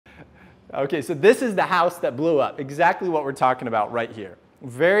Okay, so this is the house that blew up. Exactly what we're talking about right here.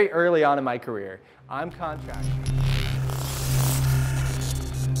 Very early on in my career, I'm contracting.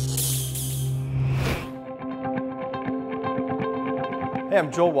 Hey,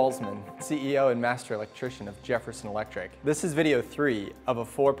 I'm Joel Walsman, CEO and Master Electrician of Jefferson Electric. This is video 3 of a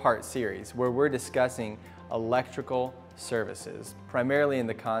 4-part series where we're discussing electrical services, primarily in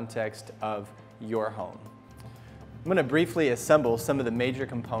the context of your home. I'm going to briefly assemble some of the major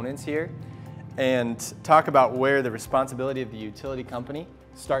components here and talk about where the responsibility of the utility company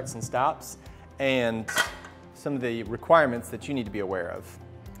starts and stops and some of the requirements that you need to be aware of.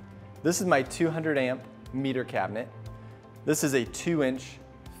 This is my 200 amp meter cabinet. This is a 2-inch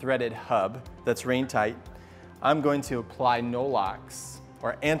threaded hub that's rain tight. I'm going to apply Nolox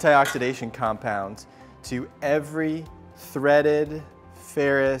or anti-oxidation compounds to every threaded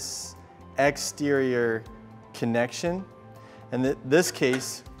ferrous exterior connection. In this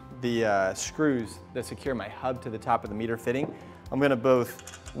case, the screws that secure my hub to the top of the meter fitting, I'm going to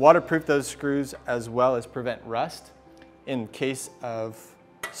both waterproof those screws as well as prevent rust in case of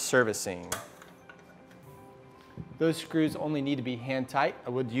servicing. Those screws only need to be hand tight. I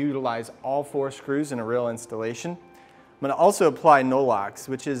would utilize all 4 screws in a real installation. I'm going to also apply Nolox,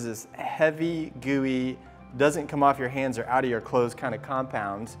 which is this heavy, gooey, doesn't come off your hands or out of your clothes kind of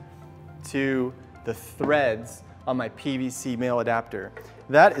compound to the threads on my PVC male adapter.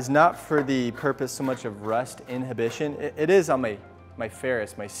 That is not for the purpose so much of rust inhibition. It is on my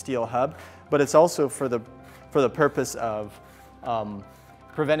ferrous, my steel hub, but it's also for the purpose of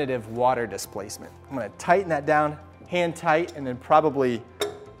preventative water displacement. I'm going to tighten that down, hand tight, and then probably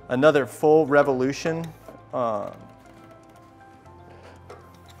another full revolution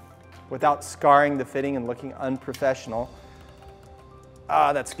without scarring the fitting and looking unprofessional.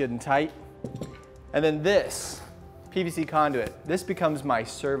 That's good and tight. And then this PVC conduit, this becomes my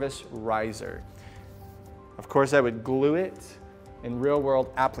service riser. Of course, I would glue it in real-world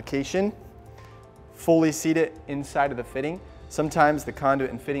application, fully seat it inside of the fitting. Sometimes the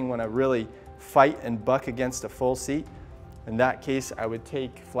conduit and fitting want to really fight and buck against a full seat. In that case, I would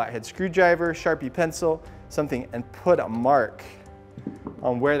take flathead screwdriver, Sharpie pencil, something, and put a mark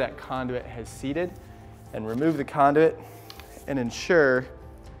on where that conduit has seated and remove the conduit and ensure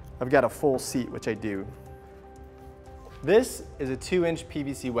I've got a full seat, which I do. This is a 2-inch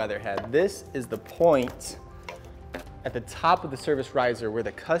PVC weatherhead. This is the point at the top of the service riser where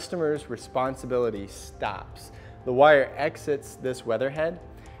the customer's responsibility stops. The wire exits this weatherhead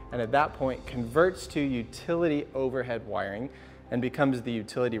and at that point converts to utility overhead wiring and becomes the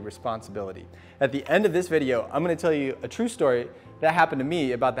utility responsibility. At the end of this video, I'm going to tell you a true story that happened to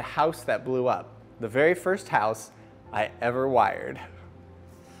me about the house that blew up. The very first house I ever wired.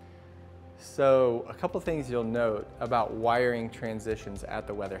 So a couple things you'll note about wiring transitions at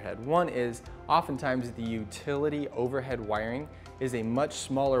the weatherhead. One is oftentimes the utility overhead wiring is a much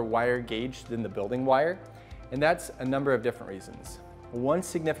smaller wire gauge than the building wire, and that's a number of different reasons. One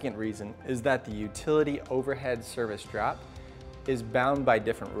significant reason is that the utility overhead service drop is bound by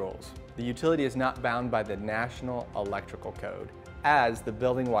different rules. The utility is not bound by the National Electrical Code, as the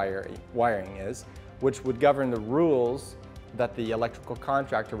building wiring is, which would govern the rules that the electrical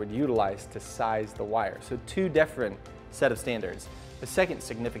contractor would utilize to size the wire. So 2 different set of standards. The second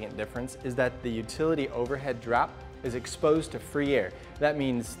significant difference is that the utility overhead drop is exposed to free air. That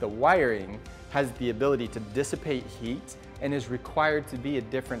means the wiring has the ability to dissipate heat and is required to be a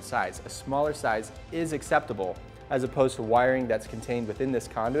different size. A smaller size is acceptable as opposed to wiring that's contained within this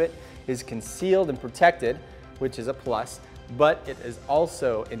conduit is concealed and protected, which is a plus, but it is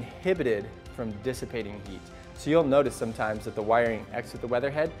also inhibited from dissipating heat. So you'll notice sometimes that the wiring exit the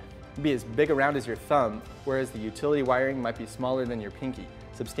weatherhead will be as big around as your thumb, whereas the utility wiring might be smaller than your pinky.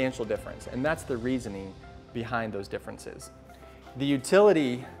 Substantial difference, and that's the reasoning behind those differences. The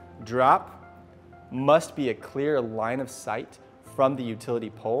utility drop must be a clear line of sight from the utility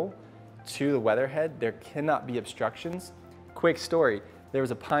pole to the weatherhead. There cannot be obstructions. Quick story, there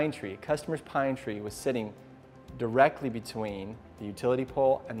was a pine tree, a customer's pine tree was sitting directly between the utility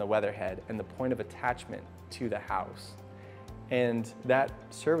pole and the weatherhead and the point of attachment to the house. And that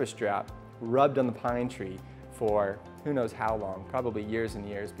service drop rubbed on the pine tree for who knows how long, probably years and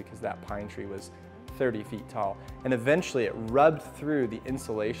years, because that pine tree was 30 feet tall. And eventually it rubbed through the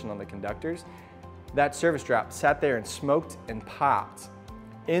insulation on the conductors. That service drop sat there and smoked and popped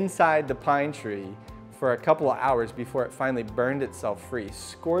inside the pine tree for a couple of hours before it finally burned itself free,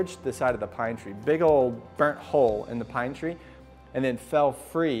 scorched the side of the pine tree, big old burnt hole in the pine tree, and then fell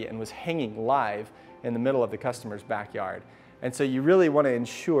free and was hanging live in the middle of the customer's backyard. And so you really want to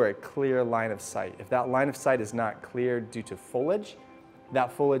ensure a clear line of sight. If that line of sight is not clear due to foliage,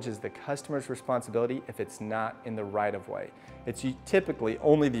 that foliage is the customer's responsibility if it's not in the right-of-way. It's typically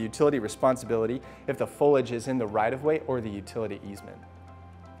only the utility responsibility if the foliage is in the right-of-way or the utility easement.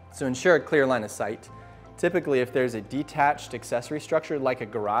 So ensure a clear line of sight. Typically, if there's a detached accessory structure like a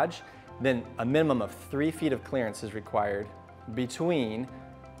garage, then a minimum of 3 feet of clearance is required between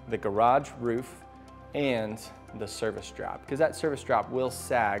the garage roof and the service drop, because that service drop will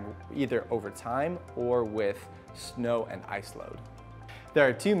sag either over time or with snow and ice load. There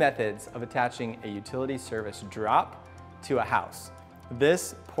are 2 methods of attaching a utility service drop to a house.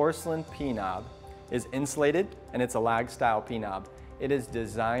 This porcelain P-knob is insulated and it's a lag style P-knob. It is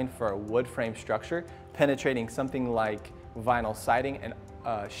designed for a wood frame structure, penetrating something like vinyl siding and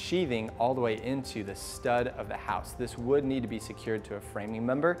sheathing all the way into the stud of the house. This would need to be secured to a framing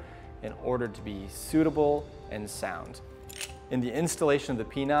member in order to be suitable and sound. In the installation of the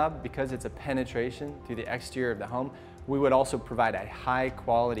P-knob, because it's a penetration through the exterior of the home, we would also provide a high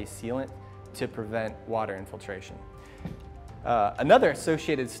quality sealant to prevent water infiltration. Another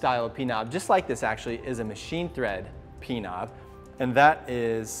associated style of P-knob, just like this actually, is a machine thread P-knob, and that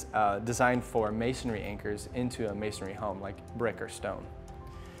is designed for masonry anchors into a masonry home like brick or stone.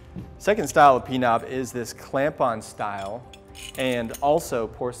 Second style of P-knob is this clamp-on style and also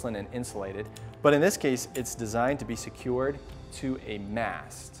porcelain and insulated, but in this case it's designed to be secured to a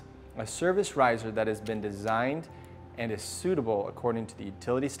mast, a service riser that has been designed and is suitable according to the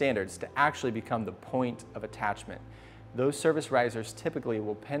utility standards to actually become the point of attachment. Those service risers typically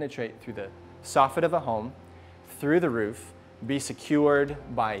will penetrate through the soffit of a home, through the roof, be secured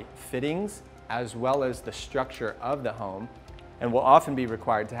by fittings as well as the structure of the home, and will often be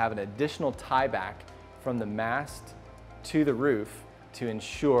required to have an additional tie back from the mast to the roof to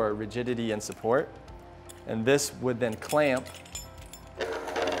ensure rigidity and support. And this would then clamp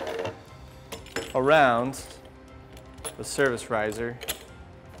around the service riser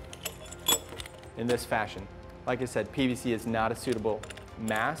in this fashion. Like I said, PVC is not a suitable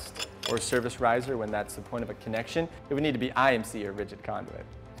mast or service riser when that's the point of a connection. It would need to be IMC or rigid conduit.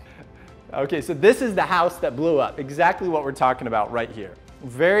 Okay, so this is the house that blew up, exactly what we're talking about right here.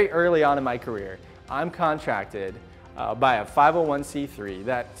 Very early on in my career, I'm contracted by a 501c3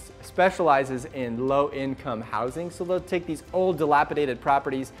 that specializes in low-income housing. So they'll take these old dilapidated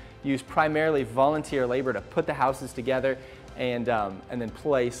properties, use primarily volunteer labor to put the houses together, and then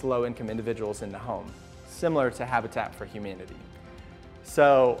place low-income individuals in the home, similar to Habitat for Humanity.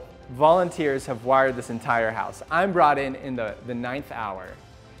 So volunteers have wired this entire house. I'm brought in the 9th hour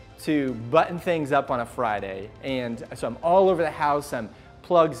to button things up on a Friday, and so I'm all over the house. I'm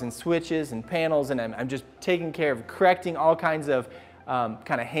plugs and switches and panels, and I'm just taking care of correcting all kinds of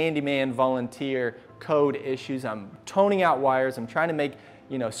kind of handyman volunteer code issues. I'm toning out wires. I'm trying to make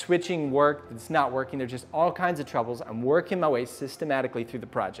switching work that's not working. There's just all kinds of troubles. I'm working my way systematically through the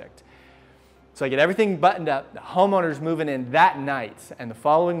project. So I get everything buttoned up. The homeowner's moving in that night and the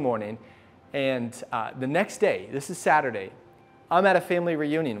following morning, and the next day, this is Saturday, I'm at a family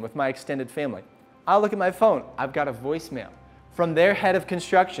reunion with my extended family. I look at my phone. I've got a voicemail from their head of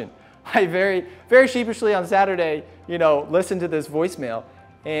construction. I very sheepishly on Saturday, listen to this voicemail,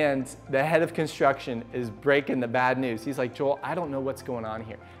 and the head of construction is breaking the bad news. He's like, Joel, I don't know what's going on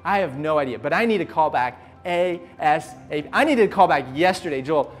here. I have no idea, but I need to call back ASAP. I needed to call back yesterday,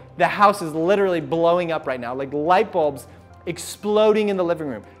 Joel. The house is literally blowing up right now, like light bulbs exploding in the living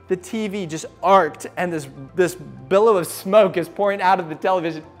room. The TV just arced, and this billow of smoke is pouring out of the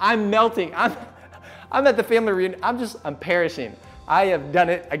television. I'm melting. I'm at the family reunion. I'm perishing. I have done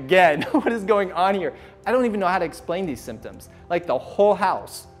it again. What is going on here? I don't even know how to explain these symptoms. Like the whole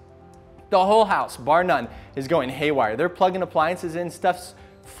house, bar none, is going haywire. They're plugging appliances in, stuff's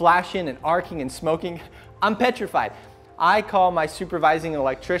flashing and arcing and smoking. I'm petrified. I call my supervising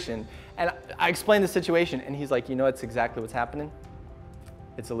electrician and I explain the situation, and he's like, that's exactly what's happening.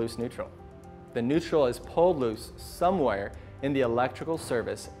 It's a loose neutral. The neutral is pulled loose somewhere in the electrical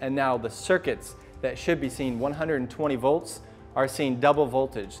service, and now the circuits that should be seeing 120 volts are seeing double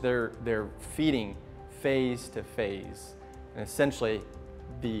voltage. They're feeding phase to phase. And essentially,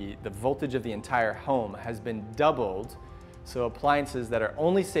 the voltage of the entire home has been doubled, so appliances that are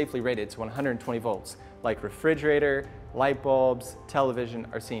only safely rated to 120 volts, like refrigerator, light bulbs, television,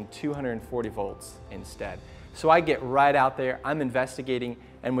 are seeing 240 volts instead. So I get right out there, I'm investigating,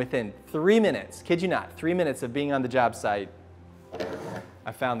 and within 3 minutes, kid you not, 3 minutes of being on the job site,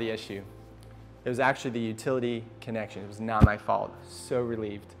 I found the issue. It was actually the utility connection. It was not my fault. So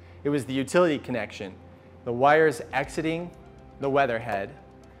relieved. It was the utility connection. The wires exiting the weatherhead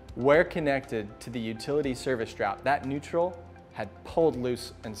were connected to the utility service drop. That neutral had pulled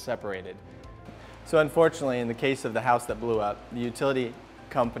loose and separated. So unfortunately, in the case of the house that blew up, the utility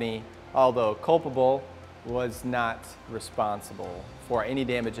company, although culpable, was not responsible for any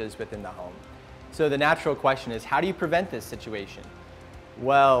damages within the home. So the natural question is, how do you prevent this situation?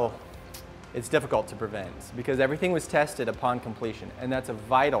 Well, it's difficult to prevent because everything was tested upon completion, and that's a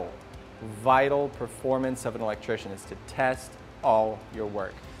vital performance of an electrician, is to test all your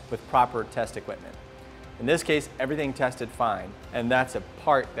work with proper test equipment. In this case, everything tested fine, and that's a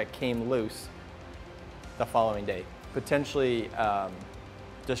part that came loose the following day, potentially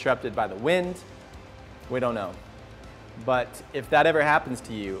disrupted by the wind. We don't know. But if that ever happens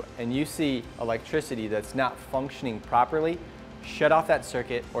to you and you see electricity that's not functioning properly, shut off that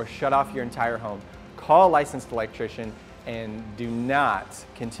circuit or shut off your entire home. Call a licensed electrician and do not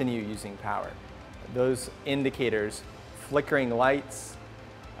continue using power. Those indicators, flickering lights,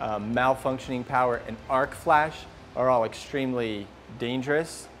 malfunctioning power, and arc flash are all extremely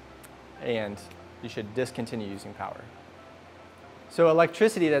dangerous, and you should discontinue using power. So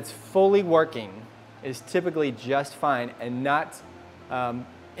electricity that's fully working is typically just fine and not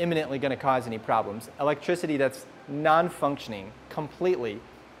imminently going to cause any problems. Electricity that's non-functioning completely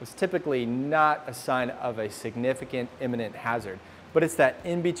is typically not a sign of a significant imminent hazard, but it's that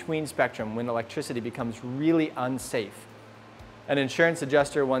in-between spectrum when electricity becomes really unsafe. An insurance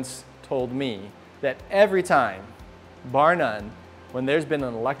adjuster once told me that every time, bar none, when there's been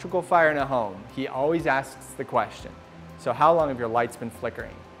an electrical fire in a home, he always asks the question, so how long have your lights been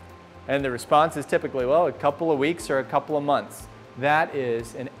flickering? And the response is typically, well, a couple of weeks or a couple of months. That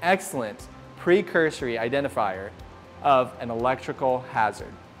is an excellent precursory identifier of an electrical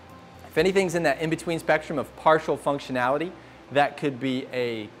hazard. If anything's in that in-between spectrum of partial functionality, that could be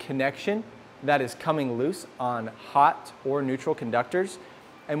a connection that is coming loose on hot or neutral conductors.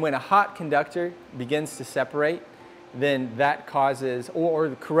 And when a hot conductor begins to separate, then that causes, or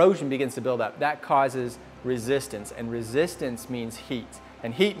the corrosion begins to build up, that causes resistance. And resistance means heat.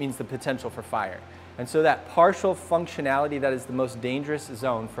 And heat means the potential for fire. And so that partial functionality, that is the most dangerous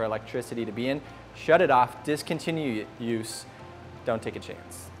zone for electricity to be in. Shut it off, discontinue use, don't take a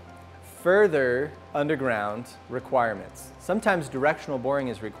chance. Further underground requirements. Sometimes directional boring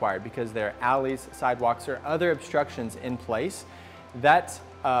is required because there are alleys, sidewalks, or other obstructions in place. That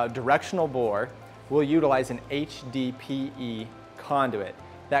directional bore will utilize an HDPE conduit.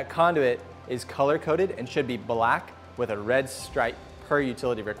 That conduit is color-coded and should be black with a red stripe per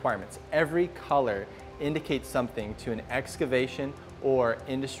utility requirements. Every color indicates something to an excavation or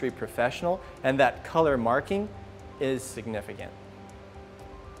industry professional, and that color marking is significant.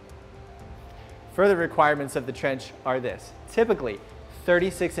 Further requirements of the trench are this. Typically,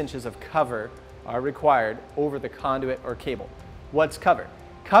 36 inches of cover are required over the conduit or cable. What's cover?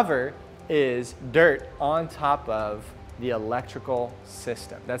 Cover is dirt on top of the electrical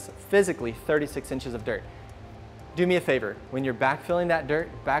system. That's physically 36 inches of dirt. Do me a favor, when you're backfilling that dirt,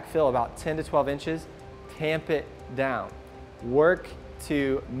 backfill about 10 to 12 inches, tamp it down. Work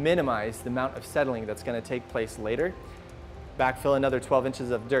to minimize the amount of settling that's going to take place later. Backfill another 12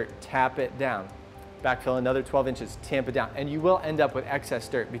 inches of dirt, tap it down. Backfill another 12 inches, tamp it down. And you will end up with excess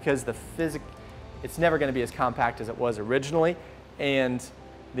dirt because it's never going to be as compact as it was originally, and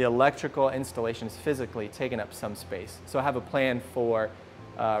the electrical installation is physically taking up some space. So have a plan for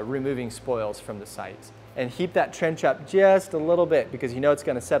removing spoils from the site. And heap that trench up just a little bit because you know it's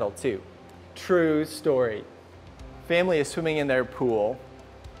going to settle too. True story. Family is swimming in their pool,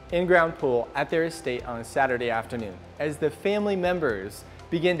 in-ground pool at their estate on a Saturday afternoon. As the family members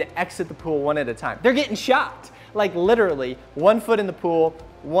begin to exit the pool one at a time, they're getting shocked. Like literally 1 foot in the pool,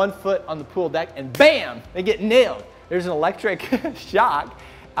 1 foot on the pool deck, and bam, they get nailed. There's an electric shock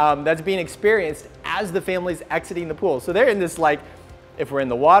that's being experienced as the family's exiting the pool. So they're in this like, if we're in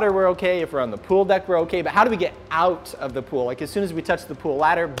the water, we're okay. If we're on the pool deck, we're okay. But how do we get out of the pool? Like as soon as we touch the pool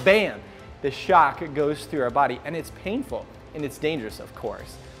ladder, bam, the shock goes through our body. And it's painful and it's dangerous, of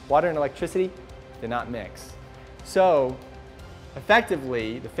course. Water and electricity do not mix. So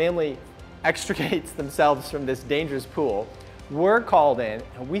effectively, the family extricates themselves from this dangerous pool. We're called in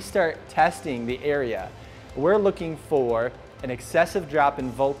and we start testing the area. We're looking for an excessive drop in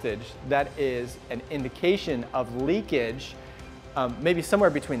voltage that is an indication of leakage, maybe somewhere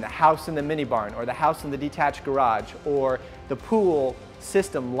between the house and the mini barn, or the house and the detached garage, or the pool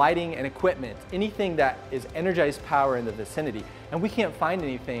system, lighting and equipment, anything that is energized power in the vicinity. And we can't find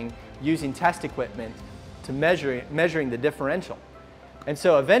anything using test equipment to measuring the differential. And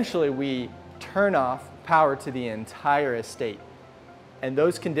so eventually we turn off power to the entire estate. And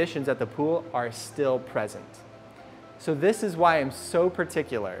those conditions at the pool are still present. So this is why I'm so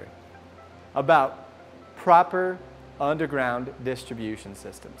particular about proper underground distribution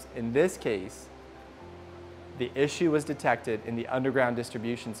systems. In this case, The issue was detected in the underground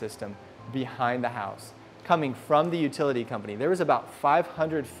distribution system behind the house, coming from the utility company. There was about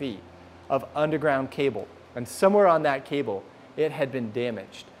 500 feet of underground cable, and somewhere on that cable, it had been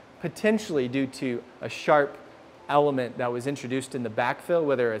damaged, potentially due to a sharp element that was introduced in the backfill,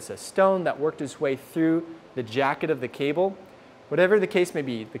 whether it's a stone that worked its way through the jacket of the cable. Whatever the case may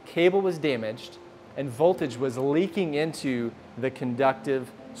be, the cable was damaged and voltage was leaking into the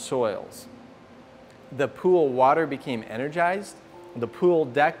conductive soils. The pool water became energized, the pool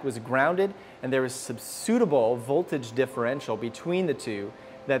deck was grounded, and there was a suitable voltage differential between the two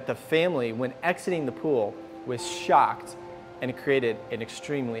that the family, when exiting the pool, was shocked and created an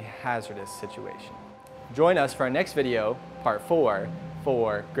extremely hazardous situation. Join us for our next video, part 4,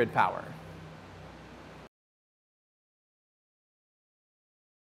 for grid power.